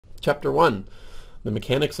Chapter 1, the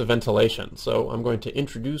mechanics of ventilation. So I'm going to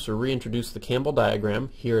introduce or reintroduce the Campbell diagram.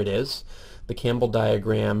 Here it is. The Campbell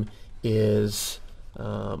diagram is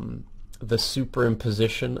the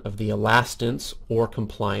superimposition of the elastance or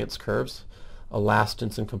compliance curves.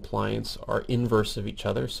 Elastance and compliance are inverse of each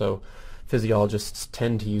other, so physiologists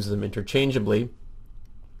tend to use them interchangeably.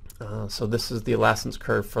 So this is the elastance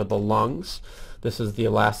curve for the lungs. This is the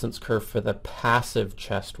elastance curve for the passive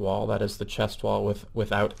chest wall, that is the chest wall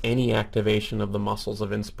without any activation of the muscles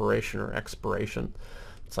of inspiration or expiration.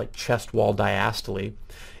 It's like chest wall diastole.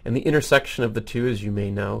 And the intersection of the two, as you may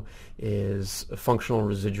know, is functional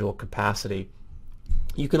residual capacity.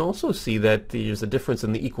 You can also see that there's a difference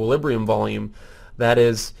in the equilibrium volume. That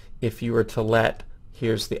is, if you were to let,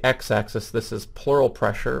 here's the x-axis, this is pleural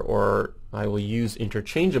pressure, or I will use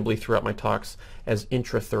interchangeably throughout my talks as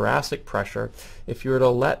intrathoracic pressure. If you were to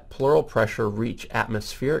let pleural pressure reach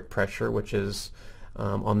atmospheric pressure, which is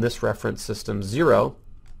on this reference system 0,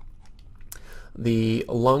 the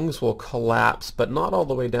lungs will collapse, but not all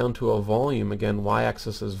the way down to a volume. Again,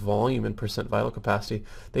 y-axis is volume in percent vital capacity.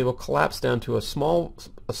 They will collapse down to a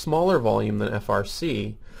smaller volume than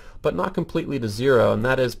FRC, but not completely to 0, and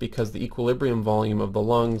that is because the equilibrium volume of the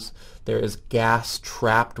lungs, there is gas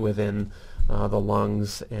trapped within the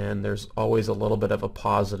lungs, and there's always a little bit of a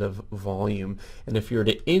positive volume. And if you were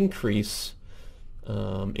to increase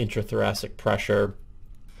intrathoracic pressure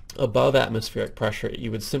above atmospheric pressure,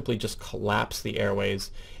 you would simply just collapse the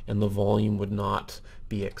airways and the volume would not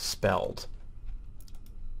be expelled.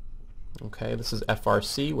 Okay, this is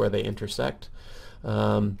FRC where they intersect.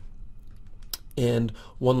 And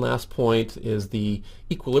one last point is the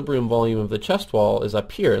equilibrium volume of the chest wall is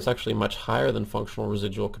up here. It's actually much higher than functional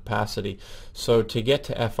residual capacity. So to get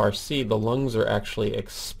to FRC, the lungs are actually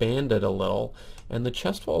expanded a little and the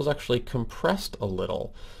chest wall is actually compressed a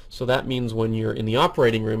little. So that means when you're in the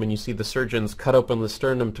operating room and you see the surgeons cut open the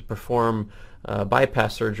sternum to perform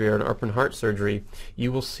bypass surgery or an open heart surgery,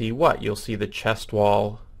 you will see what? You'll see the chest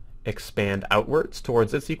wall expand outwards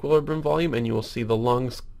towards its equilibrium volume, and you will see the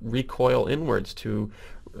lungs recoil inwards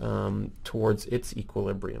towards its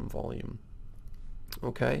equilibrium volume.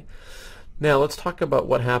 Okay, now let's talk about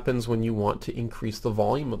what happens when you want to increase the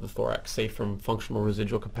volume of the thorax, say from functional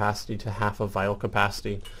residual capacity to half of vital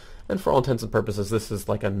capacity. And for all intents and purposes, this is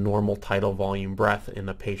like a normal tidal volume breath in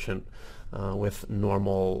a patient with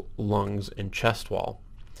normal lungs and chest wall.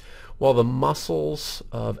 While the muscles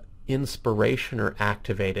of inspiration are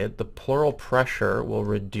activated, the pleural pressure will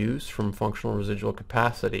reduce from functional residual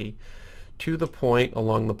capacity to the point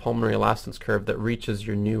along the pulmonary elastance curve that reaches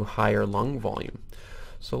your new higher lung volume.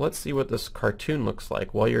 So let's see what this cartoon looks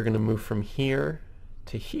like. Well, you're going to move from here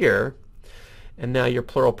to here, and now your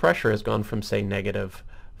pleural pressure has gone from, say,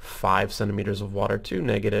 -5 centimeters of water to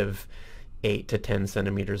 -8 to 10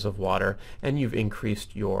 centimeters of water, and you've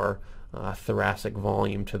increased your thoracic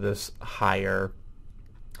volume to this higher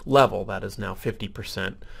level. That is now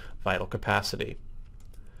 50% vital capacity.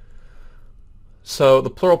 So the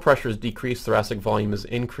pleural pressure is decreased, thoracic volume is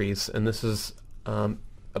increased, and this is an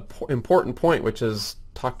important point which is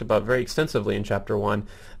talked about very extensively in Chapter 1.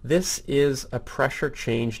 This is a pressure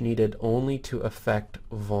change needed only to affect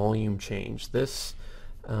volume change. This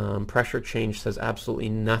pressure change says absolutely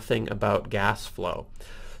nothing about gas flow.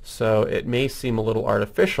 So it may seem a little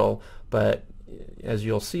artificial, but as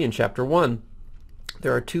you'll see in Chapter 1,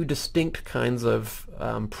 there are two distinct kinds of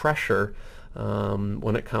pressure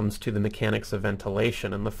when it comes to the mechanics of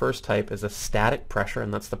ventilation. And the first type is a static pressure,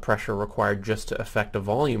 and that's the pressure required just to affect a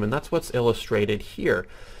volume, and that's what's illustrated here.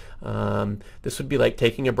 This would be like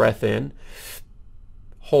taking a breath in,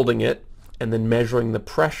 holding it, and then measuring the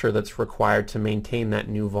pressure that's required to maintain that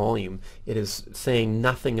new volume. It is saying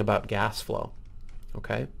nothing about gas flow.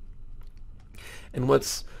 Okay? And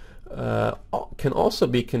what's can also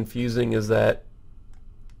be confusing is that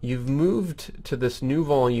you've moved to this new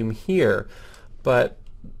volume here, but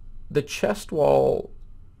the chest wall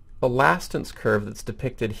elastance curve that's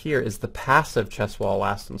depicted here is the passive chest wall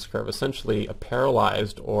elastance curve, essentially a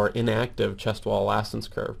paralyzed or inactive chest wall elastance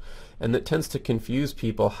curve. And it tends to confuse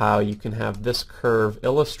people how you can have this curve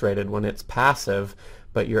illustrated when it's passive,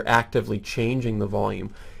 but you're actively changing the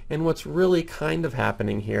volume. And what's really kind of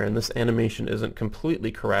happening here, and this animation isn't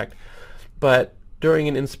completely correct, but during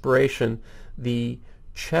an inspiration, the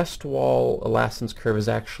chest wall elastance curve is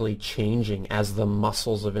actually changing as the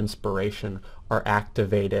muscles of inspiration are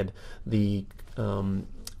activated. The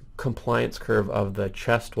compliance curve of the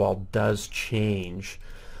chest wall does change,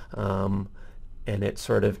 and it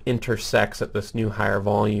sort of intersects at this new higher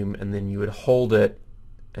volume, and then you would hold it,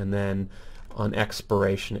 and then on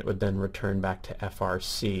expiration it would then return back to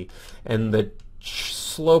FRC. And the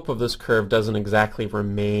slope of this curve doesn't exactly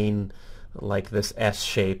remain like this S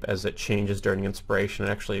shape as it changes during inspiration. It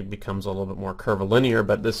actually becomes a little bit more curvilinear,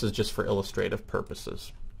 but this is just for illustrative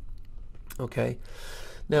purposes. Okay.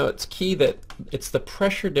 Now it's key that it's the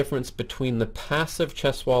pressure difference between the passive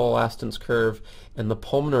chest wall elastance curve and the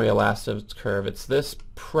pulmonary elastance curve. It's this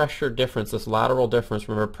pressure difference, this lateral difference,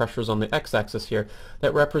 remember pressure is on the x-axis here,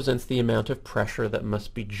 that represents the amount of pressure that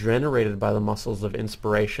must be generated by the muscles of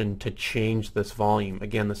inspiration to change this volume.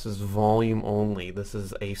 Again, this is volume only. This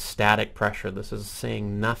is a static pressure. This is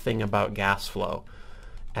saying nothing about gas flow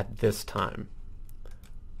at this time.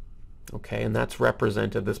 Okay, and that's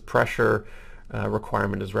represented, this pressure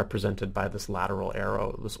requirement is represented by this lateral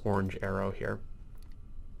arrow, this orange arrow here.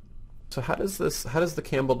 So how does the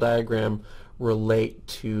Campbell diagram relate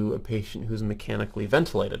to a patient who's mechanically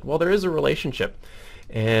ventilated? Well, there is a relationship,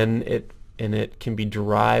 and it can be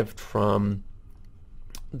derived from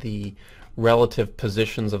the relative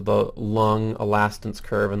positions of the lung elastance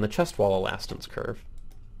curve and the chest wall elastance curve.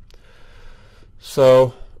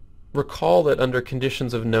 So recall that under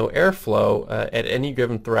conditions of no airflow, at any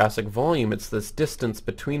given thoracic volume, it's this distance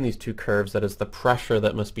between these two curves that is the pressure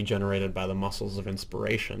that must be generated by the muscles of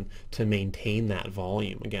inspiration to maintain that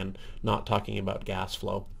volume. Again, not talking about gas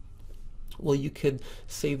flow. Well, you could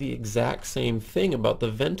say the exact same thing about the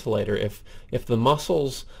ventilator. If the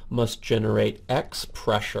muscles must generate X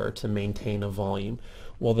pressure to maintain a volume,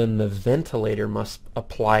 well then the ventilator must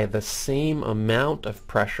apply the same amount of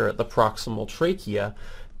pressure at the proximal trachea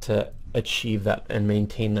to achieve that and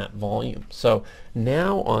maintain that volume. So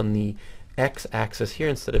now on the x-axis here,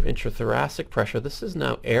 instead of intrathoracic pressure, this is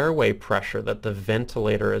now airway pressure that the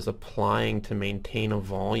ventilator is applying to maintain a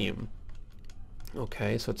volume.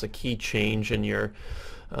 Okay, so it's a key change in your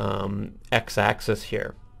x-axis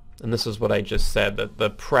here. And this is what I just said, that the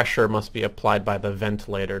pressure must be applied by the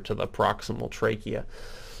ventilator to the proximal trachea.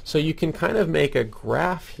 So you can kind of make a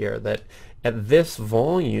graph here that at this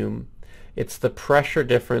volume, it's the pressure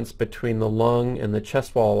difference between the lung and the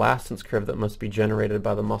chest wall elastance curve that must be generated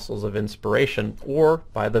by the muscles of inspiration or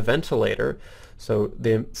by the ventilator. So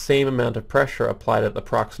the same amount of pressure applied at the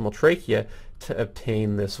proximal trachea to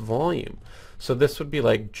obtain this volume. So this would be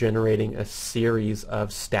like generating a series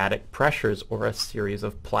of static pressures or a series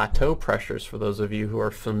of plateau pressures for those of you who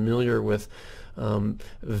are familiar with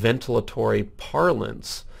ventilatory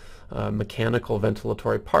parlance. Mechanical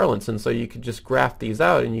ventilatory parlance, and so you could just graph these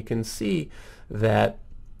out and you can see that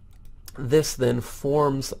this then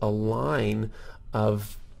forms a line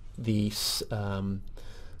of the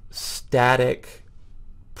static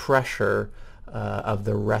pressure of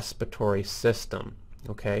the respiratory system.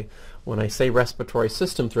 Okay, when I say respiratory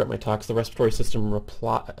system throughout my talks, the respiratory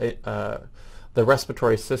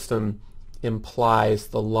system implies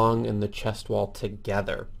the lung and the chest wall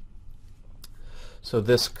together. So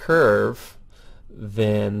this curve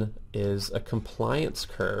then is a compliance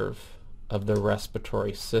curve of the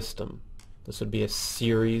respiratory system. This would be a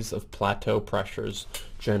series of plateau pressures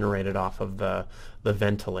generated off of the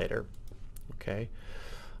ventilator. Okay,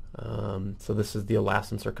 so this is the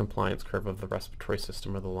elastance or compliance curve of the respiratory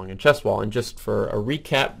system or the lung and chest wall. And just for a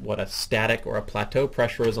recap, what a static or a plateau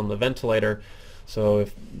pressure is on the ventilator. So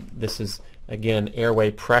if this is again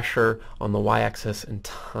airway pressure on the y-axis and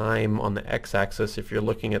time on the x-axis, if you're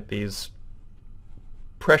looking at these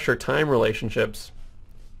pressure-time relationships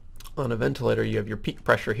on a ventilator, you have your peak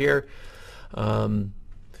pressure here, and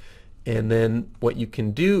then what you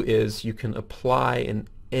can do is you can apply an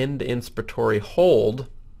end inspiratory hold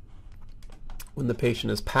when the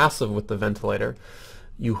patient is passive with the ventilator.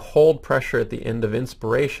 You hold pressure at the end of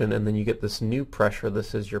inspiration, and then you get this new pressure.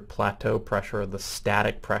 This is your plateau pressure, or the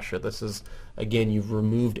static pressure. This is, again, you've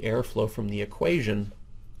removed airflow from the equation,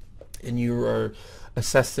 and you are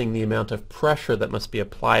assessing the amount of pressure that must be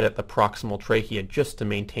applied at the proximal trachea just to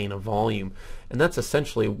maintain a volume. And that's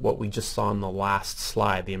essentially what we just saw in the last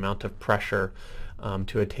slide, the amount of pressure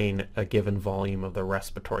to attain a given volume of the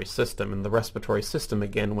respiratory system. And the respiratory system,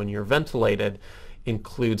 again, when you're ventilated,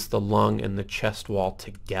 includes the lung and the chest wall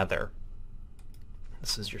together.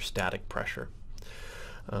 This is your static pressure.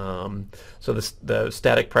 So the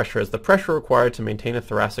static pressure is the pressure required to maintain a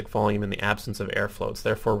thoracic volume in the absence of airflow. It's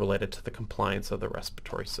therefore related to the compliance of the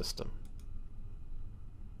respiratory system.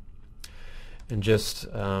 And just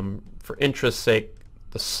for interest's sake,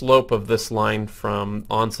 the slope of this line from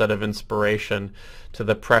onset of inspiration to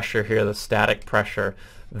the pressure here, the static pressure,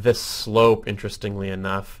 this slope, interestingly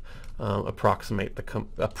enough, approximates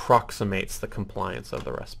the compliance of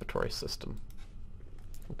the respiratory system.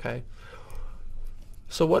 Okay.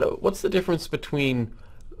 So what's the difference between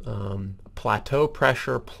plateau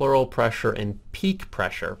pressure, pleural pressure, and peak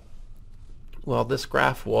pressure? Well, this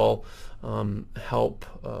graph will help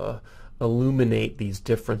illuminate these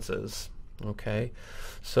differences. Okay,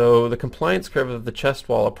 so the compliance curve of the chest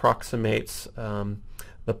wall approximates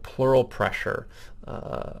the pleural pressure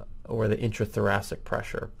or the intrathoracic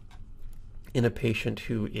pressure in a patient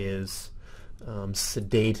who is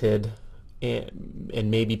sedated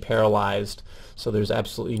and maybe paralyzed. So there's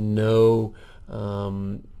absolutely no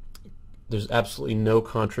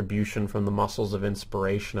contribution from the muscles of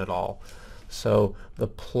inspiration at all. So the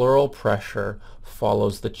pleural pressure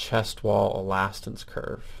follows the chest wall elastance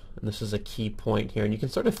curve. And this is a key point here. And you can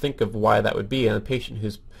sort of think of why that would be in a patient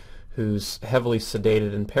who's heavily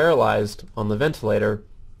sedated and paralyzed on the ventilator.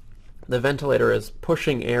 The ventilator is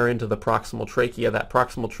pushing air into the proximal trachea. That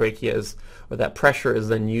proximal trachea is, or that pressure is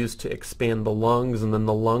then used to expand the lungs, and then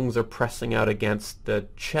the lungs are pressing out against the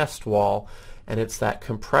chest wall, and it's that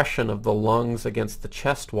compression of the lungs against the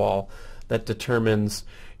chest wall that determines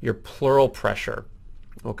your pleural pressure.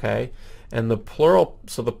 Okay, and the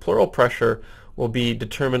pleural pressure will be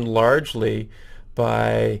determined largely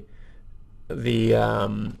by the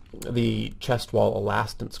chest wall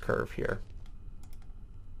elastance curve here.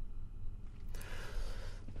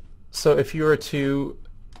 So if you were to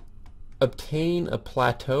obtain a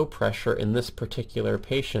plateau pressure in this particular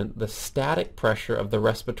patient, the static pressure of the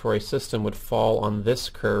respiratory system would fall on this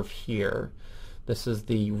curve here. This is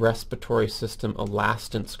the respiratory system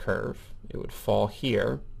elastance curve. It would fall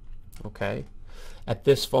here. Okay. At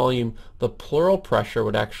this volume, the pleural pressure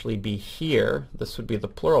would actually be here. This would be the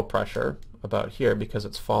pleural pressure about here because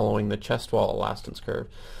it's following the chest wall elastance curve.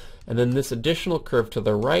 And then this additional curve to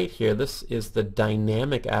the right here, this is the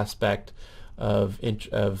dynamic aspect of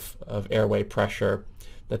airway pressure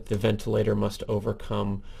that the ventilator must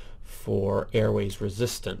overcome for airways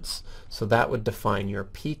resistance. So that would define your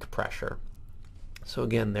peak pressure. So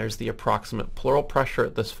again, there's the approximate pleural pressure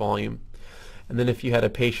at this volume. And then if you had a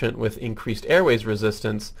patient with increased airways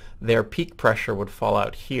resistance, their peak pressure would fall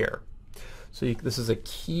out here. So this is a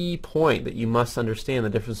key point that you must understand, the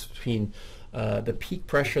difference between the peak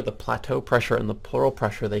pressure, the plateau pressure, and the pleural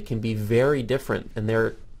pressure. They can be very different, and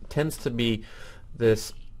there tends to be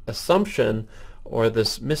this assumption or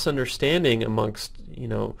this misunderstanding amongst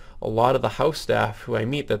a lot of the house staff who I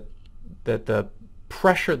meet that the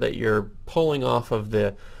pressure that you're pulling off of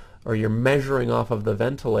or you're measuring off of the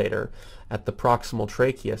ventilator at the proximal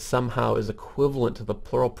trachea somehow is equivalent to the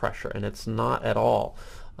pleural pressure, and it's not at all.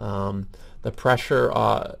 The pressure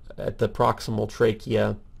at the proximal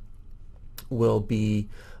trachea will be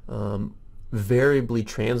variably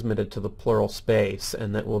transmitted to the pleural space,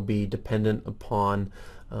 and that will be dependent upon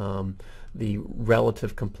the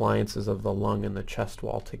relative compliances of the lung and the chest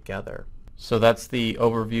wall together. So that's the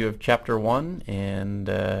overview of Chapter 1, and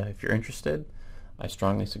if you're interested, I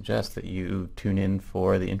strongly suggest that you tune in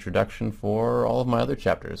for the introduction for all of my other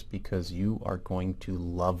chapters, because you are going to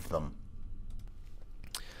love them.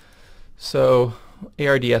 So,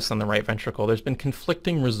 ARDS on the right ventricle. There's been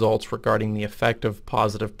conflicting results regarding the effect of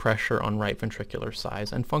positive pressure on right ventricular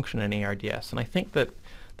size and function in ARDS, and I think that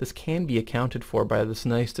this can be accounted for by this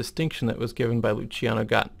nice distinction that was given by Luciano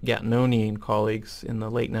Gattinoni and colleagues in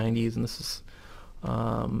the late 90s, and this is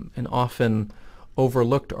an often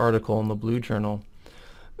overlooked article in the Blue Journal.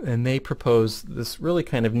 And they propose this really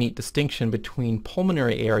kind of neat distinction between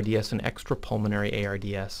pulmonary ARDS and extrapulmonary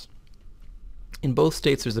ARDS. In both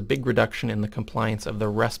states, there's a big reduction in the compliance of the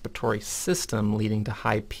respiratory system, leading to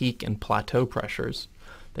high peak and plateau pressures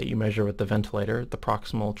that you measure with the ventilator, the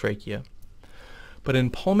proximal trachea. But in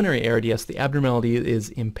pulmonary ARDS, the abnormality is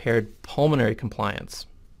impaired pulmonary compliance.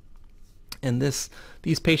 And these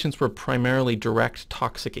patients were primarily direct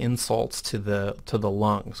toxic insults to the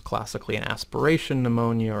lungs, classically an aspiration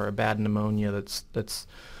pneumonia or a bad pneumonia that's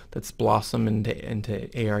blossomed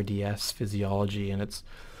into ARDS physiology, and it's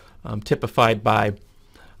typified by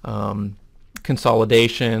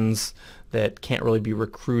consolidations that can't really be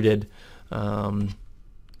recruited, and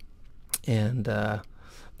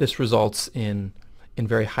this results in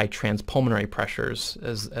very high transpulmonary pressures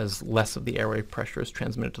as less of the airway pressure is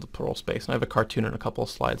transmitted to the pleural space. And I have a cartoon and a couple of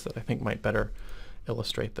slides that I think might better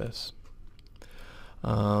illustrate this.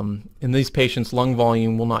 In these patients, lung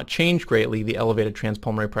volume will not change greatly. The elevated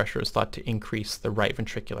transpulmonary pressure is thought to increase the right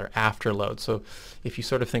ventricular afterload. So if you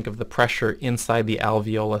sort of think of the pressure inside the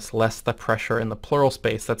alveolus less the pressure in the pleural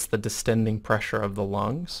space, that's the distending pressure of the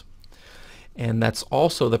lungs. And that's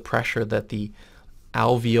also the pressure that the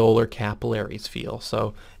alveolar capillaries feel.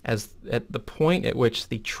 So at the point at which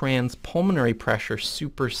the transpulmonary pressure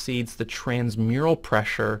supersedes the transmural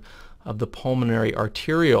pressure of the pulmonary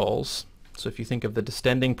arterioles, So if you think of the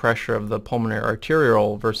distending pressure of the pulmonary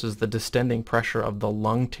arteriole versus the distending pressure of the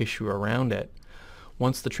lung tissue around it,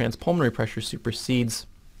 once the transpulmonary pressure supersedes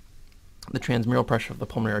the transmural pressure of the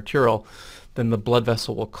pulmonary arteriole, then the blood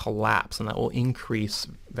vessel will collapse, and that will increase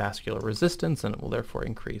vascular resistance, and it will therefore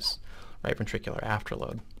increase right ventricular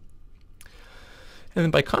afterload. And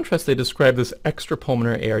then by contrast, they describe this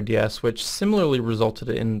extrapulmonary ARDS, which similarly resulted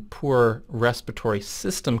in poor respiratory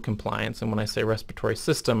system compliance. And when I say respiratory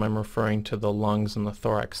system, I'm referring to the lungs and the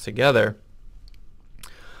thorax together.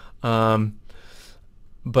 But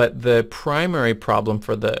the primary problem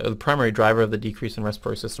for the primary driver of the decrease in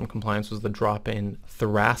respiratory system compliance was the drop in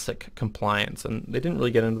thoracic compliance. And they didn't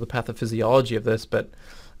really get into the pathophysiology of this, but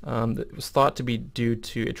it was thought to be due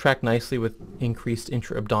to, it tracked nicely with increased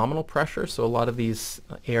intra-abdominal pressure. So a lot of these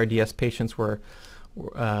ARDS patients were,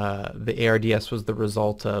 the ARDS was the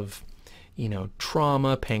result of,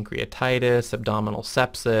 trauma, pancreatitis, abdominal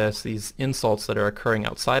sepsis, these insults that are occurring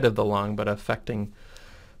outside of the lung but affecting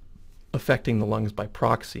the lungs by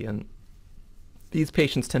proxy. And these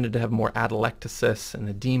patients tended to have more atelectasis and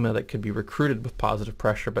edema that could be recruited with positive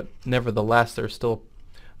pressure, but nevertheless, there's still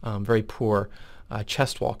very poor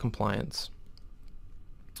chest wall compliance.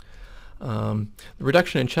 The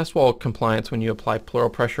reduction in chest wall compliance when you apply pleural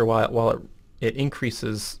pressure while it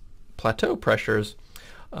increases plateau pressures,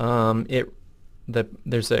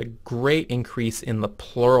 there's a great increase in the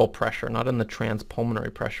pleural pressure, not in the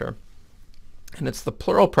transpulmonary pressure. And it's the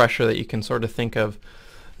pleural pressure that you can sort of think of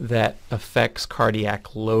that affects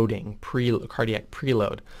cardiac loading, cardiac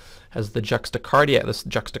preload. As the juxtacardiac, this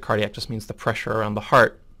juxtacardiac just means the pressure around the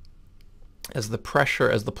heart. As the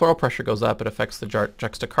pleural pressure goes up, it affects the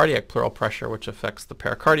juxtacardiac pleural pressure, which affects the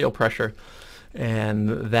pericardial pressure, and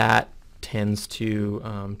that tends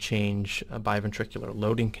to change biventricular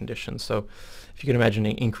loading conditions. So if you can imagine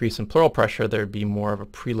an increase in pleural pressure, there'd be more of a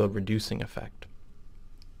preload reducing effect.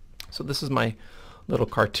 So this is my little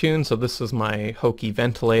cartoon. So this is my hokey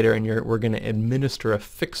ventilator, and we're going to administer a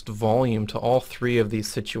fixed volume to all three of these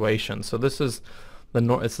situations. So this is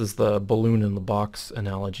the balloon in the box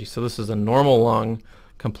analogy. So this is a normal lung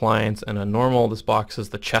compliance, and this box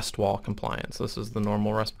is the chest wall compliance. This is the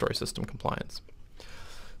normal respiratory system compliance.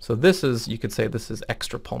 So this is, you could say, this is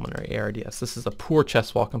extrapulmonary ARDS. This is a poor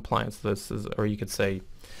chest wall compliance. This is, or you could say,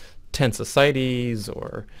 tense ascites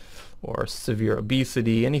or severe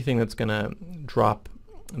obesity, anything that's going to drop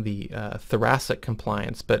the thoracic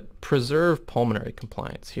compliance but preserve pulmonary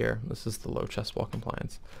compliance here. This is the low chest wall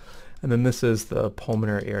compliance. And then this is the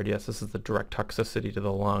pulmonary ARDS. This is the direct toxicity to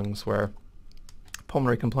the lungs, where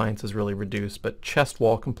pulmonary compliance is really reduced, but chest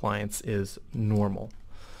wall compliance is normal.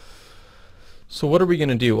 So what are we going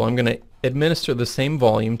to do? Well, I'm going to administer the same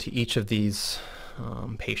volume to each of these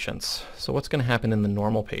patients. So what's going to happen in the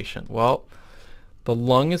normal patient? Well, the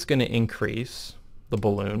lung is going to increase, the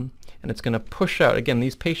balloon, and it's going to push out. Again,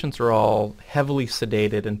 these patients are all heavily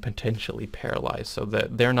sedated and potentially paralyzed, so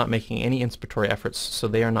that they're not making any inspiratory efforts, so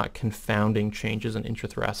they are not confounding changes in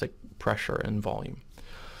intrathoracic pressure and volume.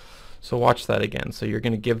 So watch that again. So you're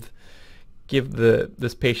going to give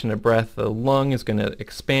this patient a breath. The lung is going to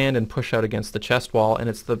expand and push out against the chest wall, and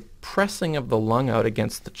it's the pressing of the lung out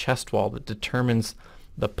against the chest wall that determines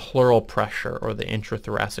the pleural pressure or the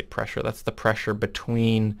intrathoracic pressure. That's the pressure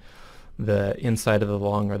between the inside of the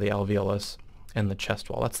lung or the alveolus and the chest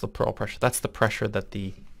wall. That's the pleural pressure. That's the pressure that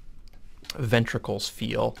the ventricles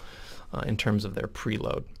feel in terms of their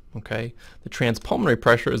preload. Okay? The transpulmonary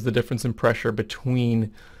pressure is the difference in pressure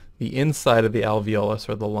between the inside of the alveolus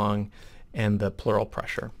or the lung and the pleural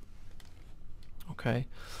pressure. Okay?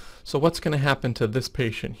 So what's going to happen to this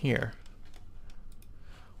patient here?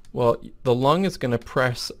 Well, the lung is going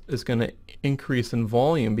to increase in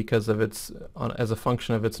volume because of as a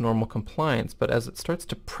function of its normal compliance, but as it starts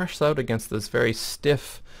to press out against this very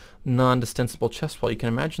stiff, non-distensible chest wall, you can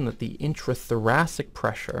imagine that the intrathoracic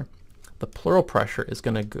pressure, the pleural pressure, is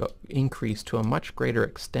going to increase to a much greater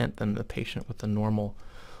extent than the patient with the normal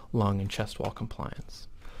lung and chest wall compliance.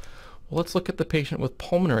 Well, let's look at the patient with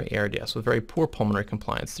pulmonary ARDS, with very poor pulmonary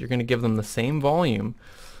compliance. You're going to give them the same volume,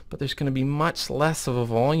 but there's going to be much less of a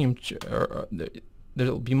volume,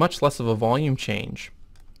 there'll be much less of a volume change,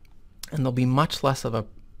 and there'll be much less of a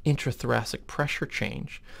intrathoracic pressure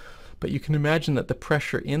change. But you can imagine that the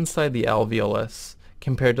pressure inside the alveolus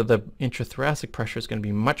compared to the intrathoracic pressure is going to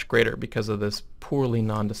be much greater because of this poorly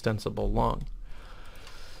non-distensible lung.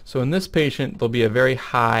 So in this patient, there'll be a very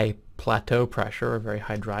high plateau pressure, or very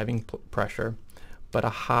high driving pressure, but a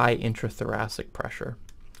high intrathoracic pressure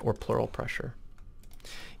or pleural pressure.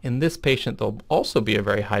 In this patient, there'll also be a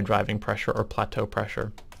very high driving pressure or plateau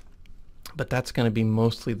pressure, but that's going to be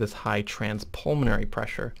mostly this high transpulmonary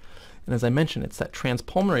pressure. And as I mentioned, it's that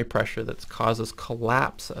transpulmonary pressure that causes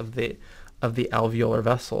collapse of the alveolar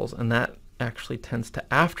vessels, and that actually tends to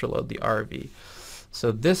afterload the RV.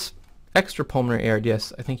 So this extrapulmonary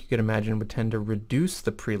ARDS, I think you could imagine, would tend to reduce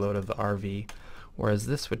the preload of the RV, whereas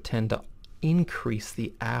this would tend to increase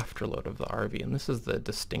the afterload of the RV, and this is the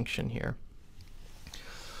distinction here.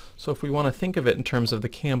 So if we want to think of it in terms of the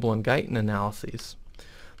Campbell and Guyton analyses,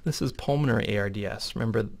 this is pulmonary ARDS.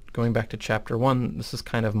 Remember, going back to chapter 1, this is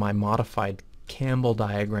kind of my modified Campbell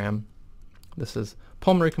diagram. This is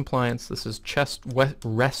pulmonary compliance, this is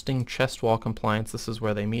resting chest wall compliance, this is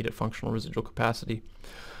where they meet at functional residual capacity.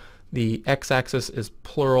 The x-axis is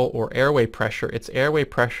pleural or airway pressure. It's airway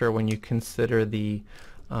pressure when you consider the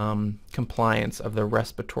compliance of the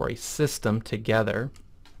respiratory system together.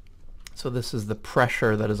 So this is the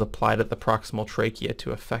pressure that is applied at the proximal trachea to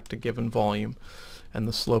affect a given volume, and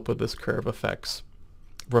the slope of this curve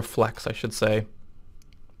reflects, I should say,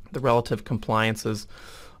 the relative compliances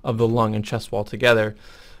of the lung and chest wall together,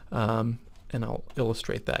 and I'll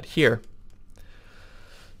illustrate that here.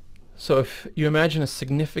 So if you imagine a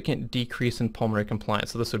significant decrease in pulmonary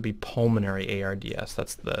compliance, so this would be pulmonary ARDS,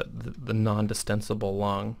 that's the non-distensible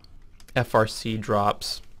lung, FRC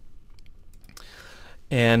drops,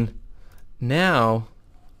 and now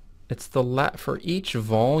it's for each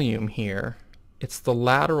volume here, it's the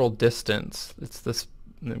lateral distance, it's this,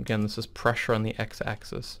 again, this is pressure on the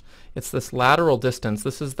x-axis. It's this lateral distance.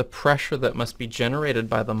 This is the pressure that must be generated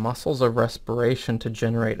by the muscles of respiration to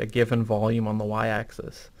generate a given volume on the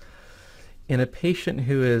y-axis. In a patient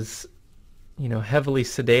who is, heavily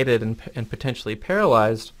sedated and potentially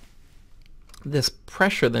paralyzed, this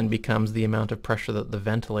pressure then becomes the amount of pressure that the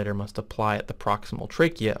ventilator must apply at the proximal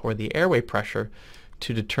trachea, or the airway pressure,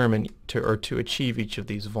 to determine or to achieve each of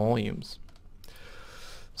these volumes.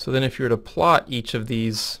 So then if you were to plot each of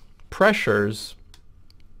these pressures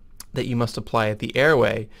that you must apply at the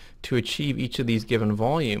airway to achieve each of these given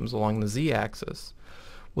volumes along the z-axis,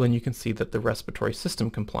 well, then you can see that the respiratory system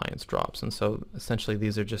compliance drops. And so essentially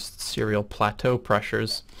these are just serial plateau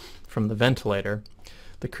pressures from the ventilator.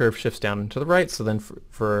 The curve shifts down and to the right, so then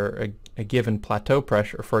for a given plateau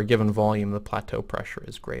pressure, for a given volume, the plateau pressure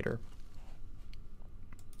is greater.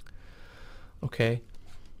 Okay,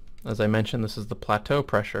 as I mentioned, this is the plateau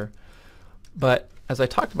pressure. But as I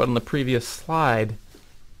talked about in the previous slide,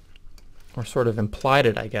 or sort of implied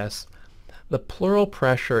it, I guess, the pleural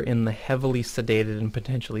pressure in the heavily sedated and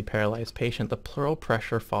potentially paralyzed patient, the pleural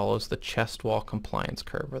pressure follows the chest wall compliance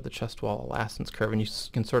curve, or the chest wall elastance curve, and you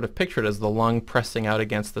can sort of picture it as the lung pressing out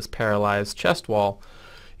against this paralyzed chest wall.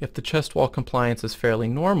 If the chest wall compliance is fairly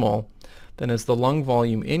normal, then as the lung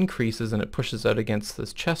volume increases and it pushes out against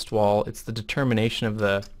this chest wall, it's the determination of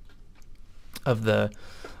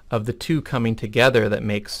the two coming together that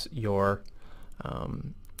makes your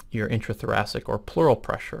intrathoracic or pleural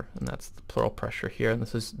pressure, and that's the pleural pressure here, and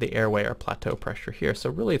this is the airway or plateau pressure here. So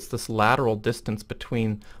really it's this lateral distance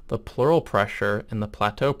between the pleural pressure and the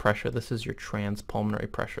plateau pressure. This is your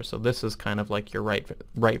transpulmonary pressure. So this is kind of like your right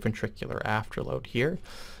ventricular afterload here,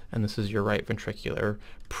 and this is your right ventricular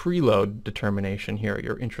preload determination here,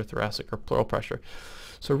 your intrathoracic or pleural pressure.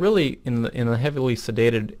 So really in the heavily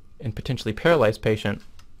sedated and potentially paralyzed patient,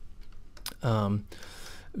 what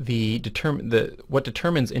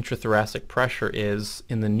determines intrathoracic pressure is,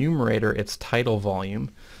 in the numerator, it's tidal volume,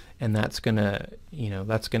 and that's gonna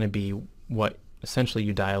be what essentially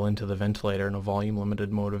you dial into the ventilator in a volume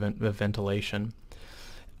limited mode of ventilation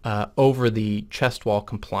over the chest wall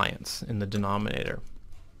compliance in the denominator.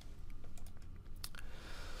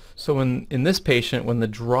 So in this patient, when the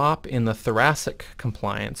drop in the thoracic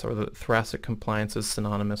compliance, or the thoracic compliance is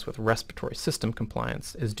synonymous with respiratory system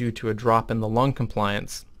compliance, is due to a drop in the lung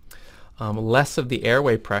compliance, less of the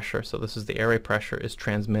airway pressure, so this is the airway pressure, is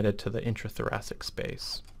transmitted to the intrathoracic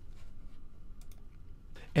space.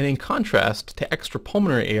 And in contrast to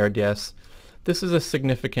extrapulmonary ARDS, this is a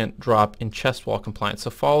significant drop in chest wall compliance.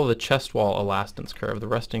 So follow the chest wall elastance curve. The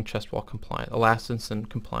resting chest wall compliance. Elastance and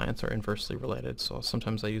compliance are inversely related, so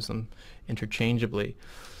sometimes I use them interchangeably.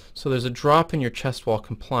 So there's a drop in your chest wall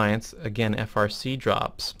compliance, again FRC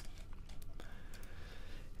drops.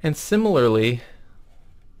 And similarly,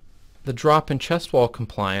 the drop in chest wall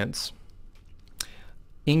compliance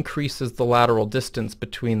increases the lateral distance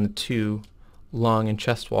between the two lung and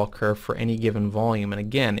chest wall curve for any given volume. And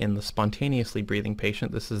again, in the spontaneously breathing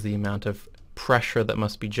patient, this is the amount of pressure that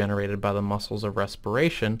must be generated by the muscles of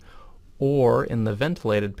respiration, or in the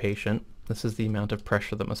ventilated patient, this is the amount of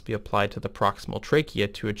pressure that must be applied to the proximal trachea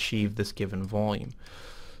to achieve this given volume.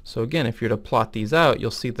 So again, if you're to plot these out, you'll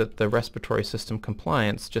see that the respiratory system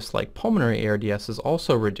compliance, just like pulmonary ARDS, is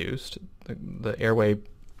also reduced. The airway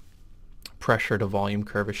pressure to volume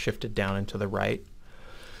curve is shifted down and to the right.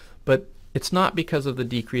 But it's not because of the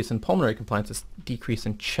decrease in pulmonary compliance, it's decrease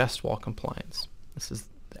in chest wall compliance. This is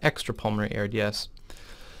the extrapulmonary ARDS.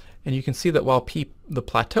 And you can see that while the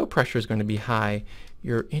plateau pressure is going to be high,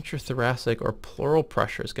 your intrathoracic or pleural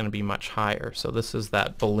pressure is going to be much higher. So this is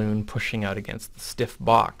that balloon pushing out against the stiff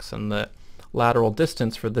box, and the lateral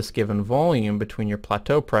distance for this given volume between your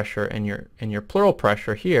plateau pressure and your pleural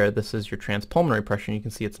pressure here, this is your transpulmonary pressure, and you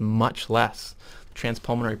can see it's much less.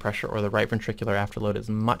 Transpulmonary pressure, or the right ventricular afterload, is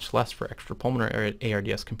much less for extrapulmonary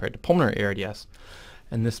ARDS compared to pulmonary ARDS.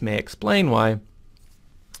 And this may explain why,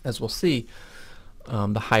 as we'll see,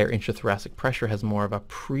 the higher intrathoracic pressure has more of a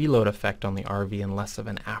preload effect on the RV and less of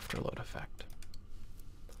an afterload effect.